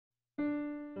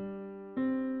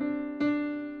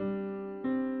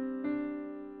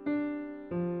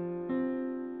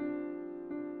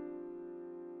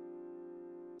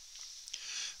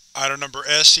Item Number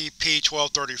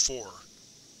SCP-1234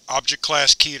 Object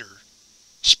Class Keter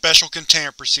Special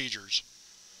Containment Procedures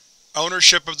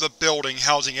Ownership of the building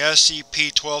housing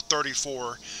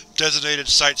SCP-1234, designated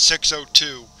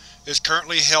Site-602, is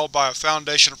currently held by a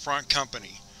Foundation Front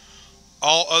Company.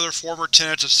 All other former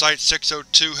tenants of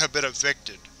Site-602 have been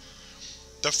evicted.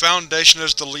 The Foundation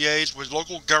is to liaise with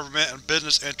local government and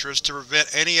business interests to prevent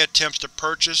any attempts to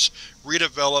purchase,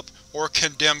 redevelop, or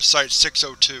condemn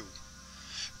Site-602.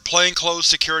 Plainclothes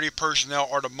security personnel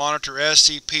are to monitor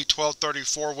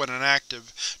SCP-1234 when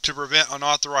inactive to prevent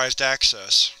unauthorized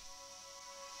access.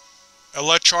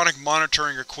 Electronic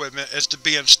monitoring equipment is to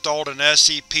be installed in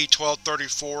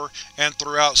SCP-1234 and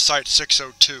throughout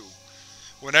Site-602.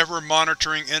 Whenever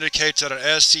monitoring indicates that an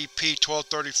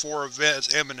SCP-1234 event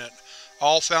is imminent,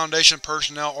 all Foundation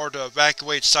personnel are to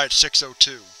evacuate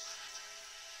Site-602.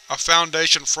 A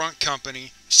Foundation Front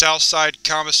Company, Southside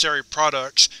Commissary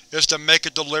Products, is to make a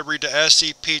delivery to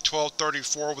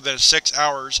SCP-1234 within 6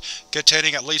 hours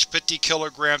containing at least 50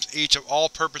 kg each of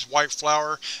all-purpose white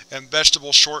flour and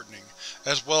vegetable shortening,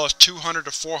 as well as 200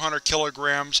 to 400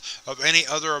 kg of any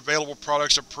other available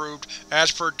products approved as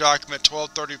per Document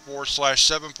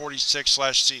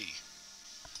 1234-746-C.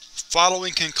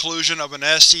 Following conclusion of an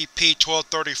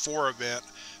SCP-1234 event,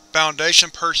 Foundation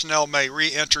personnel may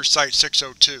re-enter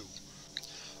Site-602.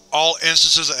 All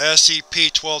instances of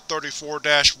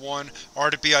SCP-1234-1 are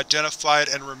to be identified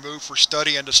and removed for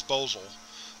study and disposal.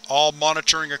 All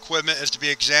monitoring equipment is to be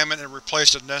examined and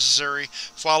replaced if necessary,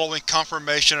 following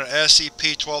confirmation that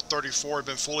SCP-1234 has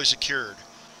been fully secured.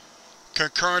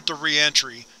 Concurrent to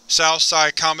re-entry,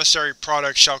 Southside Commissary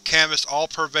Products shall canvass all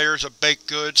purveyors of baked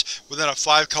goods within a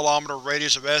 5 km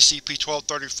radius of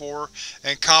SCP-1234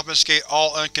 and confiscate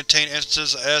all uncontained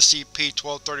instances of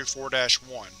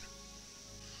SCP-1234-1.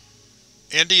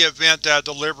 In the event that a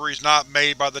delivery is not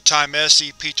made by the time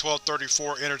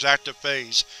SCP-1234 enters active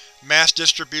phase, mass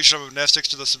distribution of amnestics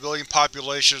to the civilian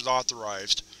population is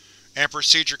authorized, and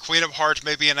Procedure Queen of Hearts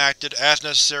may be enacted as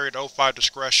necessary at O5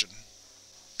 discretion.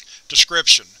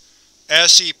 Description: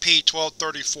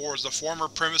 SCP-1234 is the former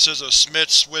premises of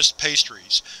Smith's Swiss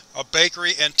Pastries, a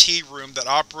bakery and tea room that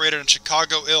operated in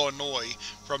Chicago, Illinois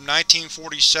from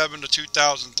 1947 to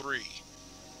 2003.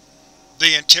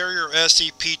 The interior of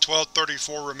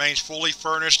SCP-1234 remains fully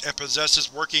furnished and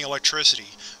possesses working electricity,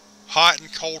 hot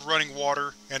and cold running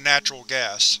water, and natural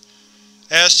gas.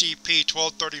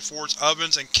 SCP-1234's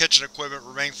ovens and kitchen equipment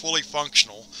remain fully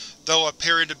functional, though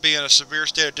appearing to be in a severe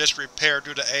state of disrepair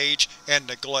due to age and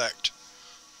neglect.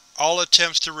 All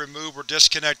attempts to remove or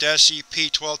disconnect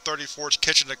SCP-1234's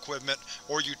kitchen equipment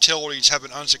or utilities have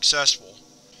been unsuccessful.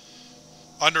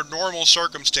 Under normal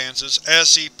circumstances,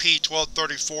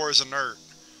 SCP-1234 is inert.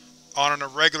 On an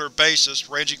irregular basis,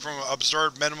 ranging from an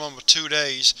observed minimum of 2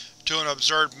 days to an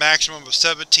observed maximum of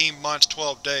 17 months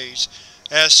 12 days,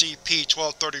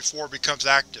 SCP-1234 becomes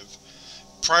active.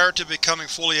 Prior to becoming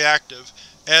fully active,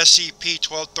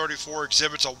 SCP-1234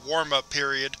 exhibits a warm-up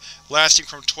period lasting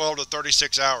from 12 to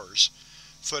 36 hours.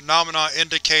 Phenomena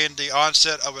indicating the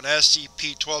onset of an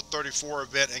SCP-1234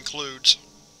 event includes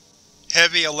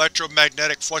heavy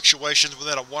electromagnetic fluctuations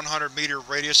within a 100-meter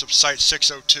radius of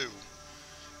Site-602,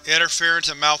 interference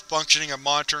and malfunctioning of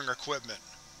monitoring equipment,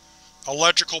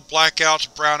 electrical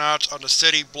blackouts/brownouts on the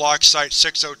city block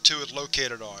Site-602 is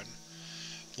located on,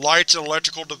 lights and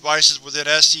electrical devices within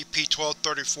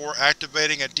SCP-1234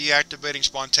 activating and deactivating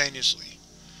spontaneously,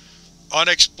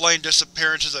 unexplained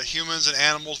disappearances of humans and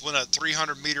animals within a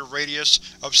 300-meter radius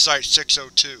of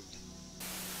Site-602.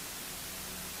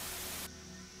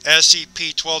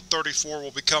 SCP-1234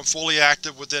 will become fully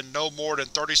active within no more than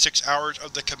 36 hours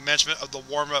of the commencement of the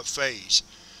warm-up phase.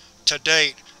 To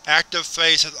date, active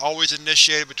phase has always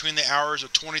initiated between the hours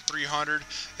of 2300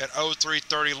 and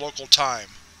 0330 local time.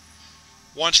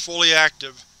 Once fully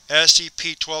active,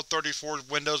 SCP-1234's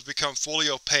windows become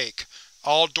fully opaque,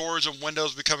 all doors and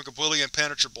windows become completely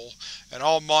impenetrable, and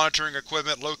all monitoring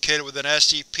equipment located within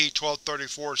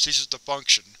SCP-1234 ceases to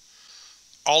function.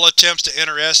 All attempts to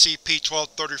enter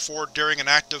SCP-1234 during an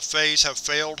active phase have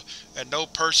failed, and no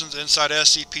persons inside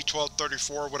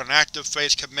SCP-1234 when an active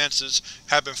phase commences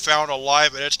have been found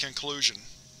alive at its conclusion.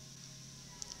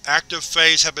 Active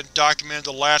phase have been documented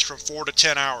to last from 4 to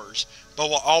 10 hours, but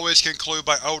will always conclude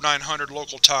by 0900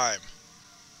 local time.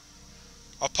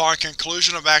 Upon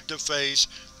conclusion of active phase,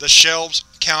 the shelves,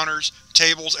 counters,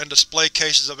 tables, and display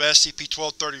cases of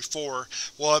SCP-1234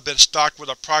 will have been stocked with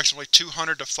approximately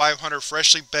 200 to 500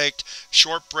 freshly baked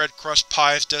shortbread crust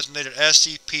pies designated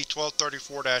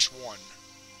SCP-1234-1.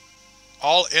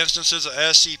 All instances of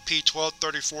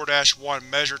SCP-1234-1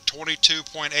 measure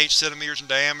 22.8 cm in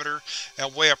diameter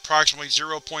and weigh approximately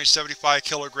 0.75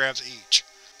 kg each.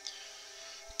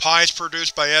 Pies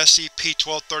produced by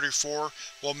SCP-1234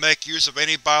 will make use of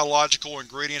any biological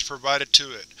ingredients provided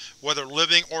to it, whether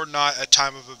living or not at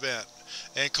time of event,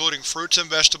 including fruits and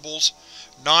vegetables,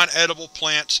 non-edible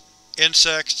plants,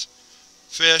 insects,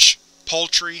 fish,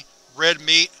 poultry, red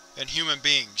meat, and human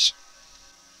beings.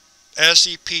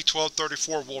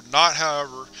 SCP-1234 will not,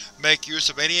 however, make use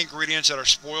of any ingredients that are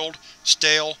spoiled,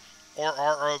 stale, or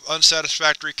are of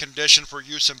unsatisfactory condition for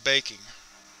use in baking.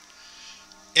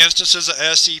 Instances of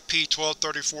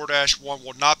SCP-1234-1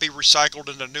 will not be recycled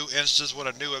into new instances when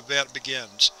a new event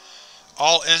begins.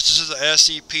 All instances of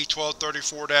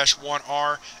SCP-1234-1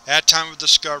 are, at time of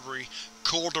discovery,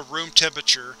 cooled to room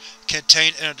temperature,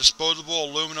 contained in a disposable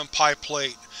aluminum pie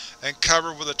plate, and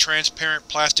covered with a transparent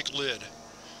plastic lid.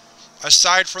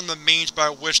 Aside from the means by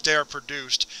which they are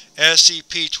produced,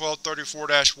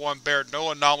 SCP-1234-1 bear no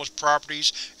anomalous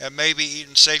properties and may be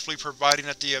eaten safely providing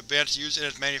that the events used in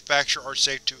its manufacture are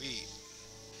safe to eat.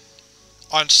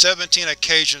 On 17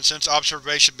 occasions since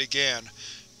observation began,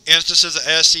 instances of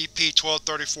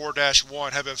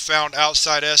SCP-1234-1 have been found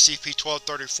outside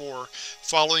SCP-1234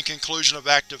 following conclusion of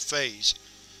active phase.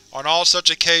 On all such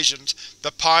occasions,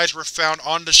 the pies were found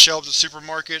on the shelves of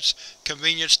supermarkets,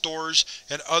 convenience stores,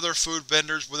 and other food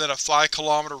vendors within a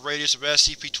 5-km radius of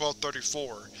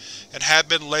SCP-1234, and have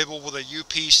been labeled with a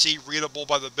UPC readable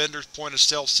by the vendor's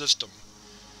point-of-sale system.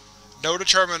 No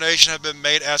determination has been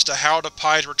made as to how the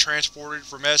pies were transported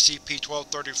from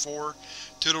SCP-1234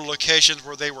 to the locations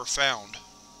where they were found.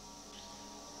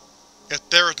 If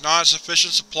there is not a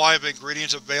sufficient supply of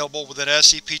ingredients available within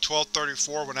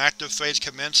SCP-1234 when active phase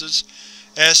commences,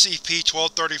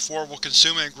 SCP-1234 will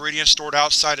consume ingredients stored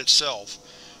outside itself.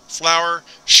 Flour,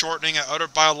 shortening, and other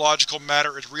biological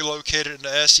matter is relocated into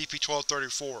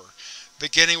SCP-1234,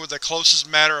 beginning with the closest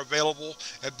matter available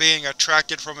and being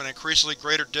attracted from an increasingly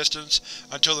greater distance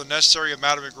until the necessary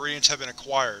amount of ingredients have been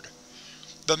acquired.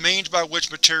 The means by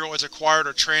which material is acquired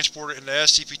or transported into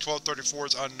SCP-1234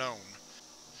 is unknown.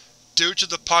 Due to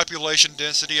the population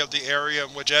density of the area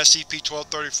in which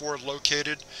SCP-1234 is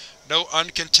located, no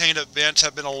uncontained events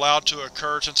have been allowed to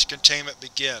occur since containment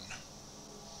began.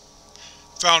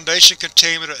 Foundation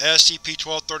containment of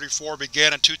SCP-1234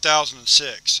 began in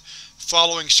 2006,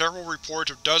 following several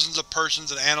reports of dozens of persons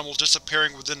and animals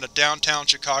disappearing within the downtown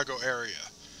Chicago area.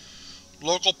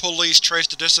 Local police traced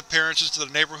the disappearances to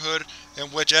the neighborhood in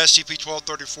which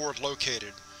SCP-1234 is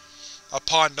located.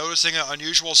 Upon noticing an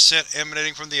unusual scent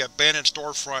emanating from the abandoned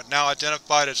storefront now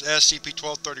identified as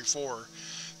SCP-1234,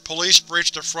 police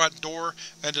breached the front door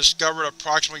and discovered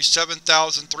approximately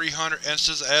 7,300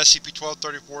 instances of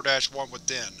SCP-1234-1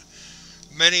 within,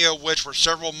 many of which were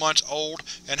several months old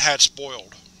and had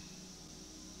spoiled.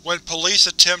 When police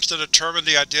attempts to determine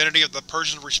the identity of the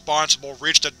person responsible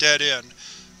reached a dead end,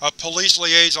 a police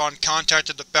liaison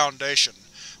contacted the Foundation,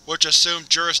 which assumed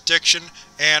jurisdiction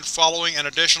and, following an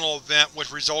additional event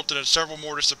which resulted in several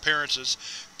more disappearances,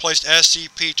 placed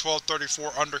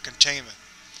SCP-1234 under containment.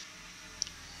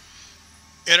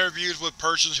 Interviews with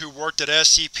persons who worked at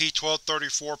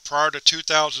SCP-1234 prior to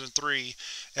 2003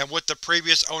 and with the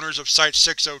previous owners of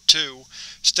Site-602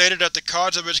 stated that the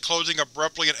cause of its closing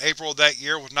abruptly in April of that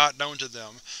year was not known to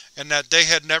them, and that they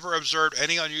had never observed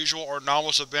any unusual or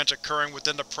anomalous events occurring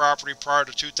within the property prior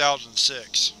to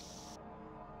 2006.